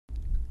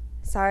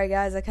Sorry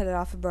guys, I cut it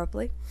off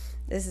abruptly.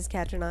 This is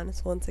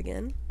Katrinonus once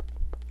again.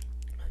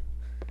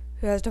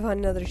 Who has to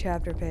find another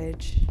chapter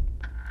page?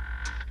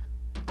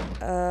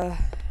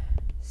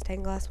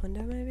 Stained glass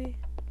window maybe?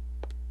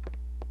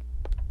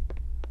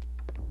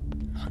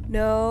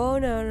 No.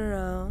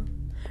 Remember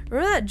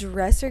that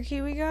dresser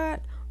key we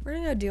got? We're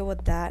gonna go deal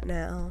with that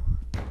now.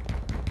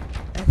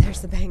 And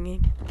there's the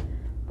banging.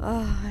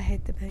 Oh, I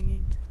hate the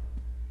banging.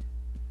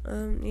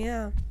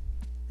 Yeah.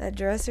 That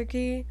dresser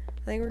key,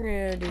 I think we're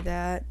gonna do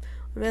that.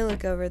 We may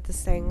look over at the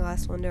stained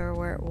glass window or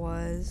where it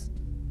was.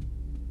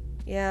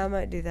 Yeah, I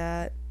might do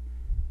that.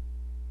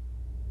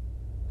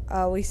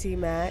 We see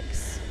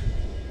Max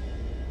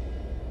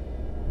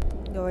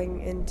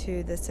going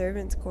into the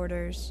servants'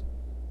 quarters.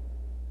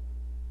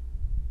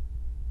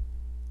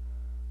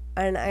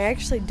 And I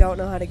actually don't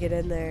know how to get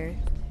in there.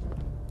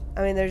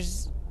 I mean,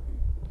 there's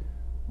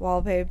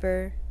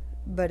wallpaper,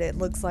 but it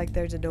looks like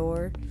there's a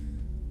door.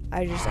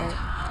 I just don't.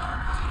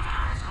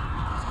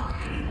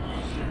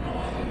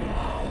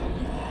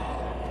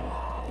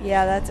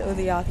 Yeah, that's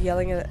Odioth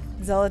yelling at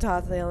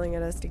Zelatoth yelling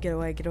at us to get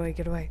away, get away,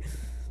 get away.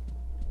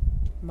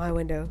 My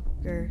window.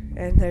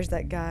 And there's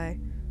that guy.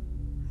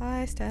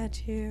 Hi,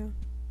 statue.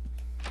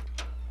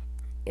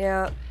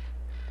 Yeah.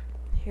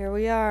 Here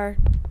we are.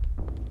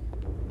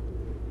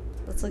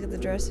 Let's look at the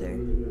dresser.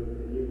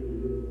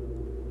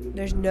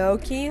 There's no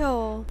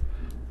keyhole.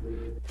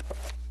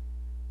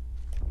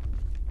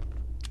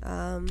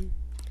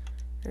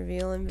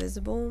 Reveal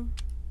invisible.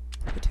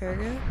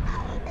 Paterga.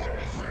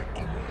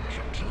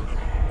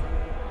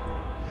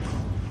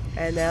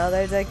 And now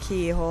there's a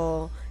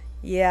keyhole.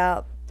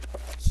 Yep.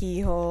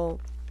 Keyhole.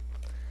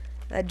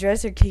 That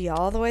dresser key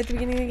all the way at the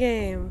beginning of the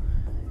game.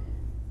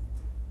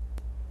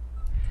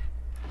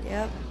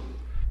 Yep.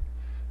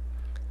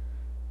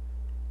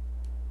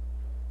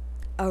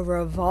 A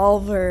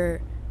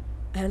revolver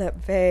and a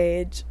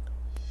page.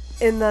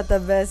 Isn't that the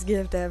best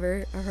gift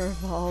ever? A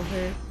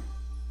revolver.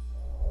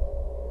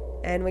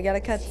 And we got a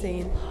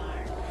cutscene.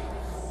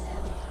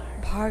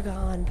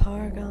 Pargon.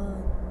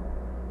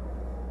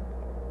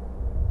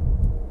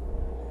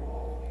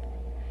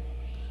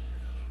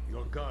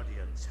 Your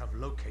guardians have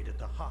located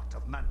the heart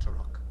of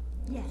Mantarok.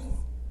 Yes,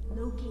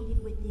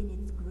 located within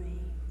its grave,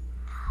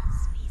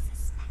 as we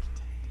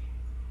suspected.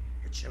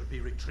 It shall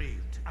be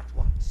retrieved at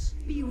once.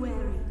 Be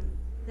wary.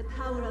 The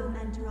power of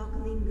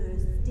Mantarok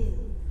lingers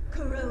still,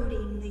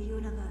 corroding the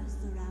universe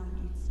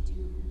around its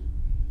tomb.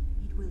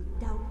 It will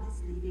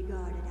doubtlessly be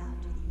guarded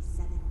after these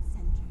 7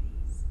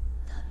 centuries.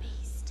 The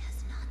beast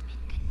has not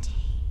been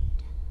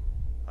contained.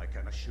 I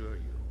can assure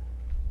you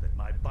that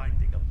my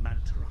binding of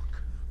Mantarok,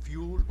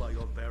 fueled by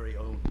your very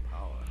own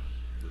power,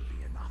 will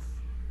be enough.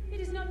 It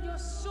is not your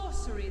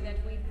sorcery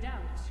that we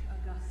doubt,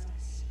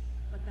 Augustus,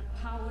 but the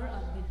power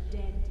of the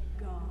dead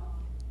god.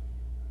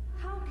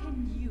 How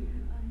can you,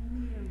 a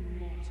mere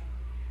mortal,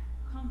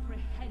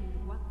 comprehend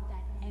what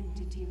that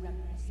entity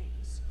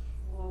represents,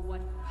 or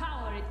what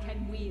power it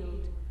can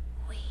wield?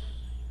 We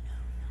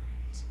know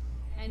not.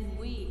 And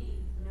we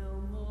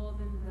know more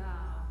than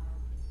thou.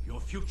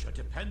 Your future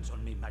depends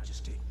on me,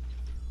 Majesty.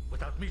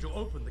 Without me to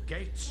open the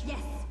gates...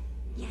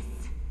 Yes.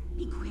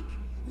 Be quick,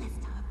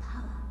 lest our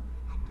power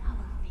and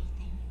our faith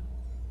in you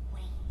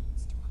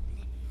wanes to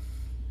oblivion.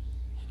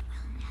 It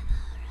will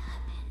never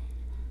happen.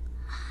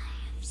 I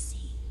have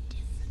seen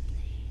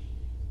differently.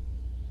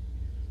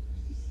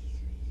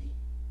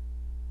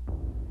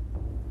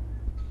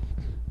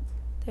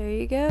 There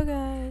you go,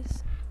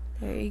 guys.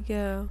 There you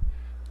go.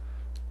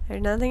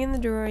 There's nothing in the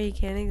drawer. You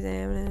can't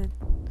examine it.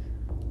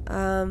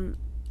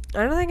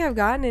 I don't think I've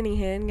gotten any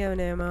handgun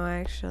ammo,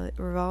 actually.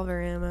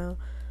 Revolver ammo.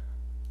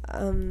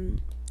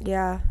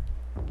 Yeah.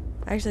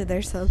 Actually,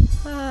 there's some.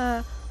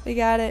 We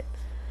got it.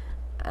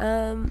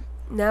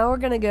 Now we're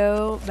gonna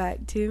go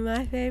back to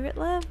my favorite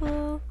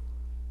level.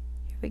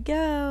 Here we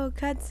go.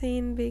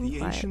 Cutscene being The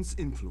quiet. ancients'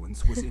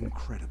 influence was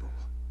incredible.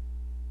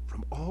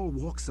 From all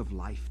walks of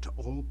life to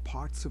all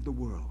parts of the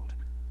world,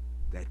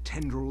 their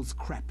tendrils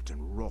crept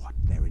and wrought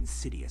their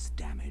insidious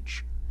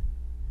damage.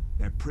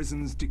 Their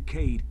prisons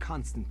decayed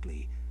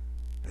constantly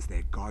as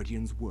their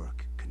guardians'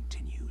 work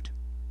continued.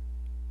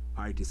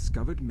 I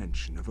discovered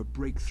mention of a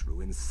breakthrough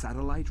in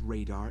satellite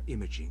radar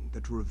imaging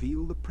that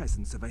revealed the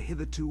presence of a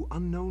hitherto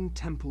unknown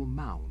temple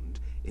mound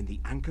in the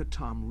Angkor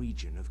Thom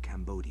region of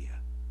Cambodia.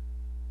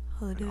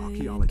 An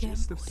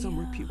archaeologist of some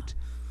repute,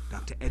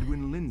 Dr.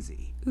 Edwin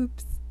Lindsay,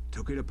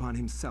 took it upon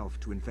himself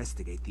to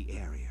investigate the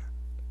area,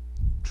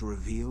 to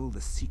reveal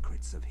the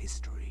secrets of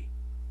history.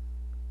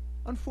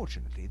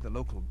 Unfortunately, the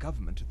local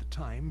government at the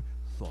time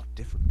thought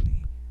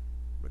differently,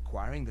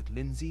 requiring that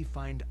Lindsay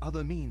find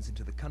other means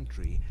into the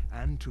country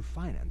and to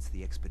finance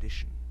the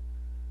expedition.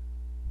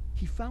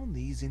 He found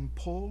these in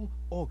Paul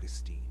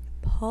Augustine,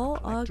 Paul a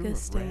collector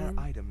of rare Augustine.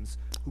 items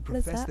who What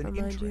does professed that an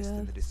remind you interest in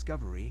of? the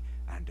discovery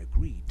and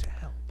agreed to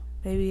help.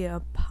 Maybe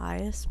a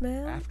pious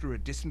man? After a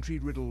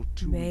dysentery-riddled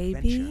two-week Maybe?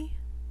 venture,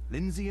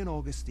 Lindsay and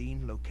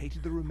Augustine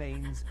located the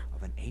remains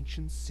of an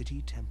ancient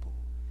city temple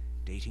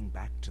dating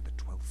back to the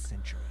 12th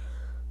century.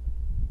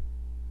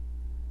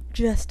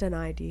 Just an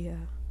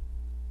idea.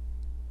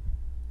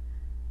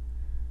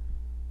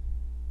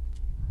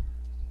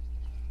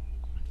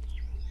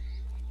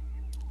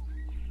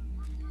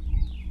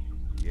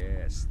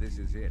 Yes, this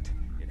is it.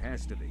 It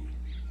has to be.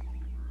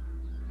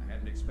 I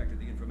hadn't expected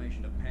the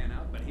information to pan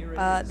out, but here it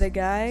is. The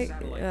guy,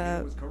 Satellite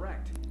view was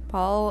correct.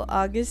 Paul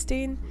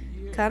Augustine,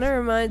 kind of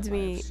reminds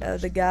me of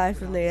the guy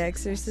from The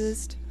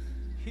Exorcist.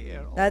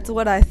 That's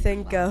what I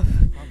think of.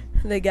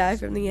 The guy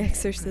from The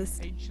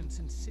Exorcist. Ancient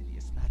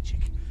insidious magic.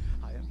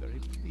 I am very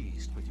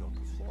pleased with your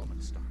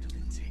performance, Dr.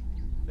 Lindsay.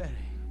 Very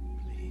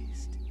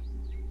pleased.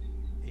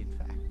 In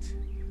fact,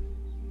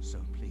 so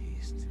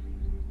pleased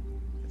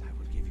that I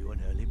will give you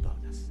an early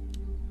bonus.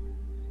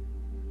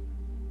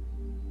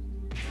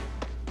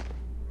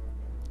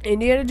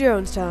 Indiana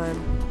Jones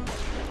time.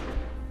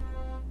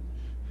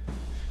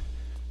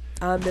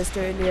 I'm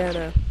Mr.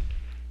 Indiana.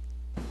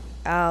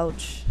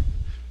 Ouch.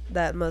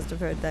 That must have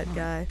hurt that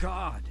guy.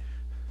 God!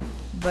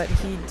 But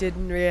he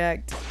didn't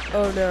react.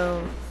 Oh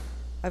no.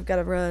 I've got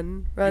to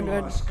run. Run, You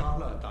run. are a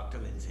scholar, Dr.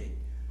 Lindsay,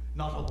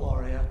 not a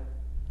warrior.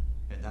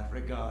 In that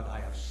regard, I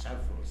have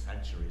several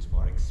centuries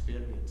more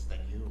experience than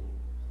you.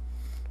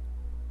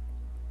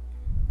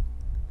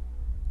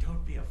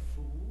 Don't be a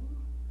fool.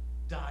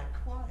 Die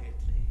quietly,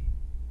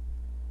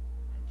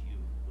 and you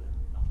will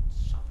not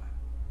suffer.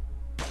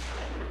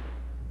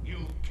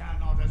 You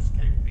cannot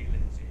escape me,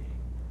 Lindsay.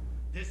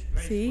 This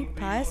place See? will be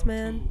Pious your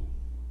man. tomb,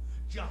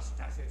 just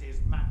as it is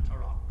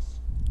Mantarok's.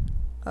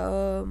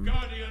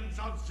 Guardians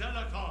of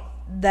Zelatoth,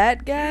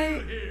 That guy,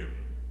 kill him.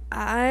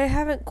 I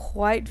haven't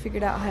quite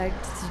figured out how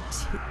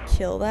to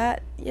kill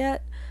that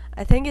yet.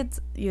 I think it's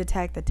you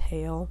attack the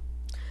tail.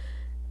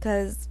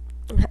 Because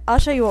I'll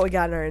show you what we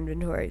got in our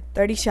inventory.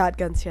 30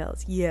 shotgun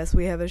shells. Yes,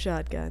 we have a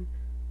shotgun.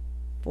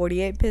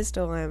 48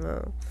 pistol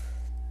ammo.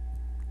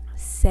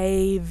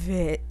 Save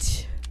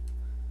it.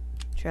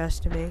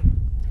 Trust me.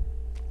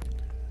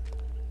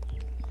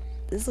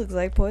 This looks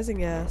like poison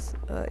gas.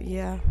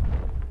 Yeah.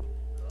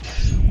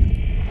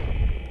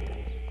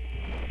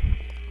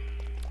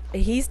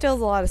 He steals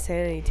a lot of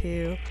sanity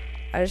too.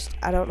 I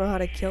don't know how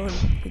to kill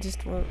him. He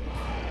just won't.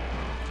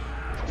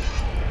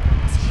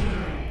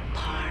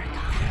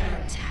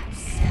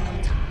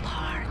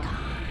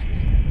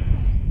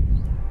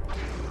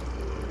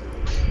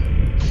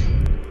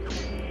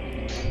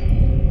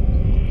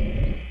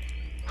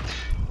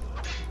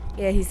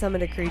 Yeah, he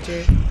summoned a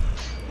creature.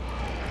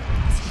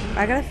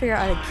 I gotta figure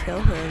out how to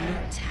kill him.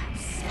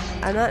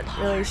 I'm not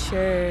really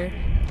sure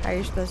how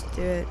you're supposed to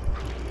do it.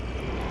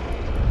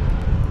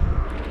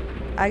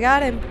 I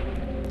got him.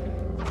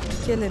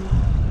 Kill him.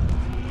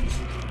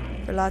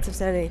 For lots of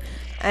sanity.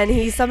 And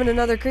he summoned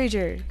another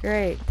creature.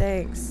 Great,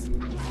 thanks.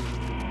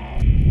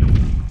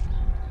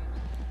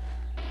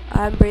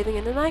 I'm breathing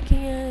into my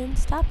can.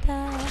 Stop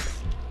that.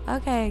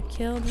 Okay,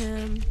 killed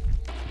him.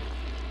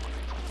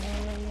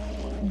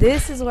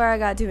 This is where I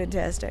got to in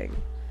testing.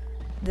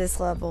 This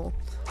level.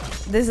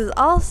 This is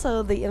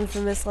also the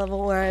infamous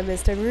level where I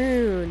missed a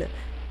rune.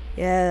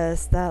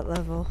 Yes, that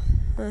level.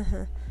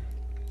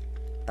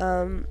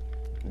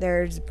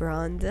 There's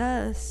bronze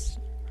dust.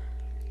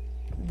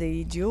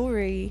 The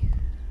jewelry.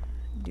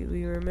 Do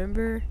we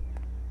remember?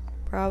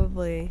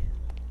 Probably.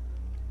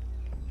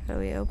 How do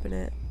we open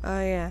it?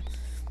 Oh yeah.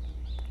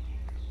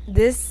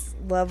 This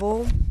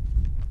level,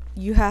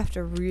 you have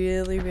to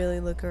really, really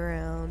look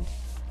around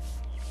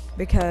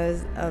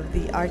because of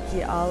the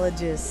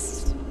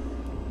archaeologist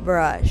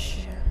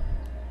brush.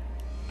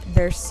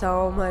 There's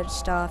so much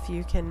stuff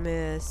you can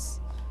miss.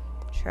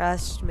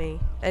 Trust me.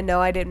 And no,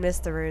 I didn't miss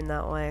the rune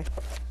that way.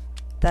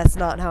 That's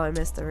not how I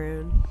missed the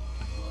rune.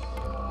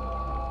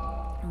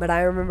 But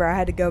I remember I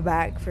had to go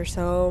back for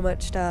so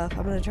much stuff.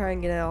 I'm gonna try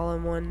and get it all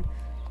in one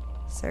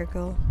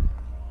circle.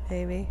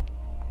 Maybe.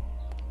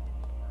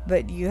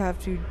 But you have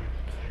to...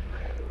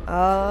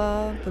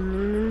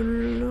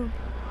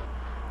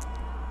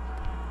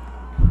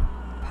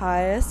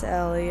 Pious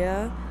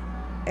Elia.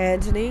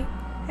 Anthony.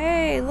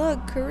 Hey, look,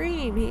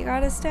 Kareem. He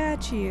got a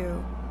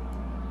statue.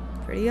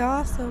 Pretty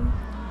awesome.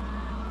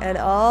 And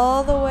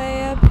all the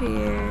way up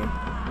here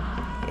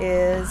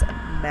is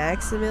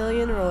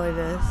Maximilian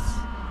Roivas.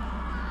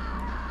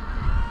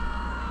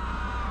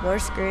 More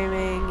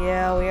screaming.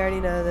 Yeah, we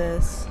already know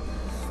this.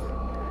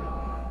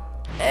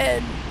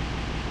 And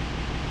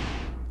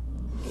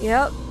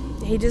yep,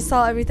 he just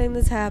saw everything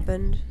that's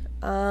happened.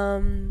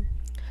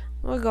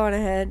 We're going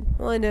ahead.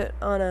 We'll end it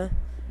on a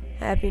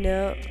happy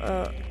note.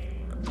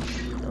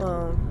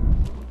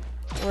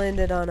 We'll end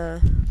it on a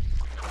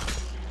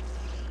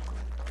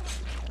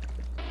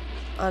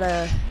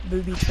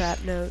booby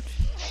trap note.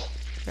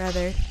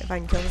 Rather, if I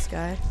can kill this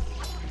guy.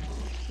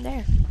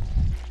 There.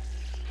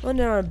 We'll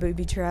end it on a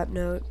booby trap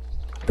note.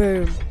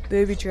 Boom.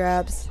 Booby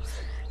traps.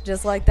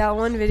 Just like that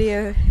one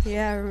video.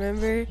 Yeah,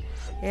 remember?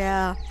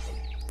 Yeah.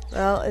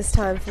 Well, it's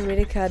time for me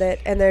to cut it.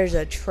 And there's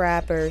a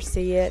trapper.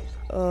 See it?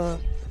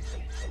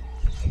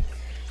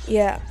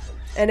 Yeah.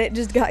 And it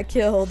just got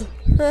killed.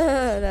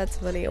 That's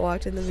funny. It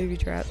walked in the booby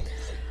trap.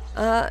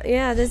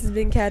 Yeah, this has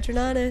been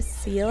katrinonus.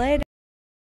 See you later.